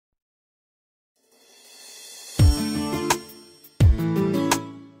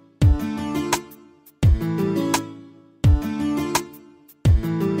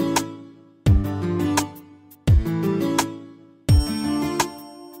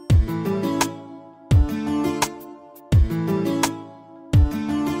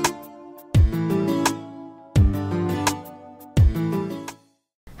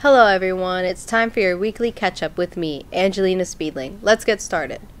Hello everyone, it's time for your weekly catch-up with me, Angelina Speedling. Let's get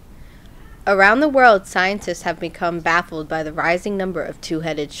started. Around the world, scientists have become baffled by the rising number of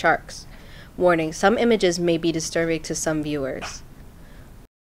two-headed sharks. Warning, some images may be disturbing to some viewers.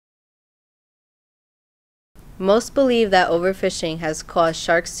 Most believe that overfishing has caused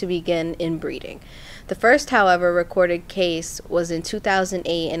sharks to begin inbreeding. The first, however, recorded case was in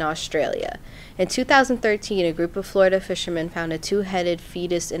 2008 in Australia. In 2013, a group of Florida fishermen found a two-headed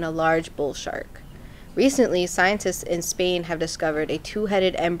fetus in a large bull shark. Recently, scientists in Spain have discovered a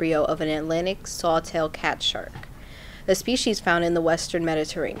two-headed embryo of an Atlantic sawtail cat shark, a species found in the western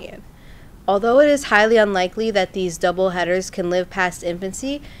Mediterranean. Although it is highly unlikely that these double headers can live past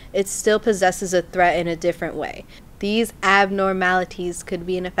infancy, it still possesses a threat in a different way. These abnormalities could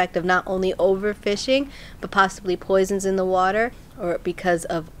be an effect of not only overfishing, but possibly poisons in the water, or because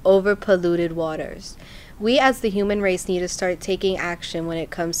of overpolluted waters. We as the human race need to start taking action when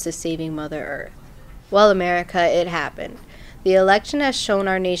it comes to saving Mother Earth. Well, America, it happened. The election has shown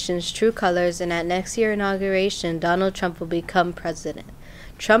our nation's true colors, and at next year's inauguration, Donald Trump will become president.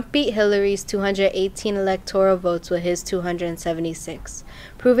 Trump beat Hillary's 218 electoral votes with his 276,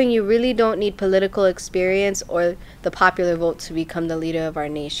 proving you really don't need political experience or the popular vote to become the leader of our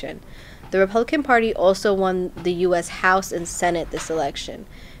nation. The Republican Party also won the U.S. House and Senate this election,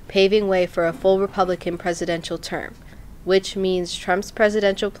 paving way for a full Republican presidential term, which means Trump's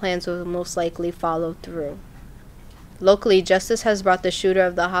presidential plans will most likely follow through. Locally, justice has brought the shooter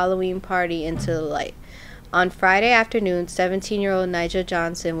of the Halloween party into the light. On Friday afternoon, 17-year-old Nigel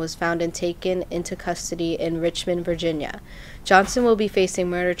Johnson was found and taken into custody in Richmond, Virginia. Johnson will be facing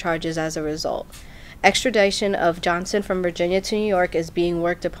murder charges as a result. Extradition of Johnson from Virginia to New York is being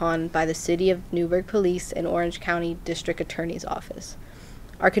worked upon by the City of Newburgh Police and Orange County District Attorney's Office.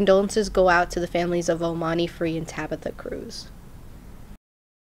 Our condolences go out to the families of Omani Free and Tabitha Cruz.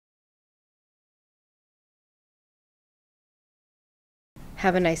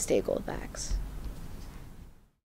 Have a nice day, Goldbacks.